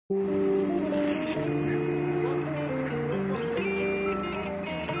So,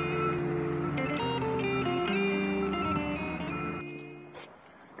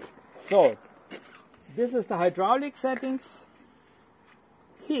 this is the hydraulic settings.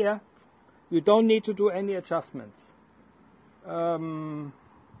 Here, you don't need to do any adjustments. 1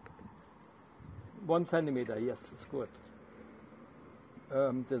 centimeter, yes, it's good.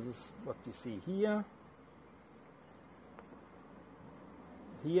 This is what you see here.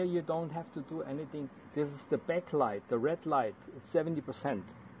 Here you don't have to do anything. This is the backlight, the red light. It's 70%.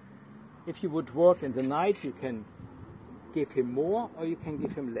 If you would work in the night, you can give him more or you can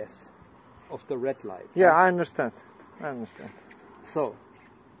give him less of the red light. Yeah, I understand. I understand. So,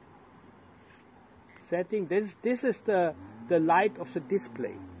 setting, this is the light of the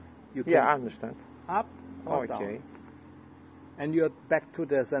display. You can I understand. Up or Okay. down. And you're back to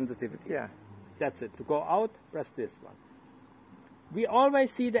the sensitivity. Yeah. That's it. To go out, press this one. We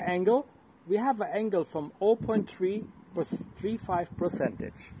always see the angle. We have an angle from 0.35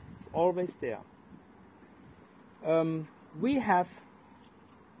 percentage. It's always there. We have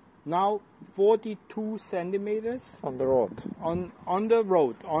now 42 centimeters On the road. on the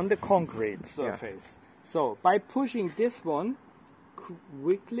road, on the concrete surface. Yeah. So by pushing this one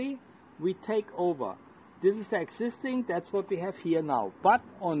quickly, we take over. This is the existing, that's what we have here now. But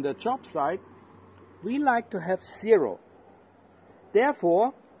on the job site, we like to have 0.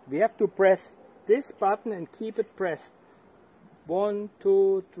 Therefore, we have to press this button and keep it pressed. 1,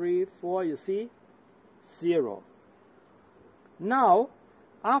 2, 3, 4, you see? 0. Now,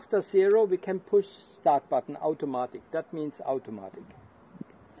 after 0, we can push start button automatic. That means automatic.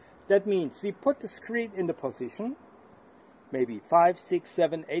 That means we put the screen in the position, maybe 5, 6,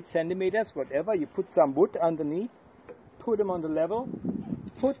 7, 8 centimeters, whatever. You put some wood underneath, put them on the level,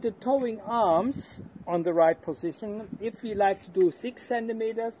 put the towing arms on the right position. If we like to do 6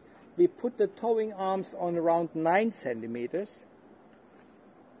 centimeters, we put the towing arms on around 9 centimeters.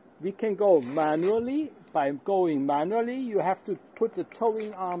 We can go manually. By going manually, you have to put the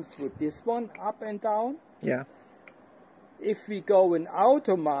towing arms with this one up and down. Yeah. If we go in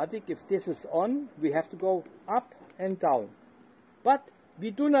automatic, if this is on, we have to go up and down. But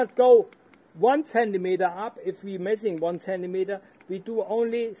we do not go 1 centimeter up. If we're missing 1 centimeter, we do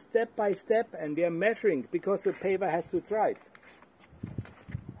only step by step, and we are measuring because the paver has to drive.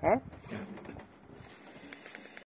 Huh?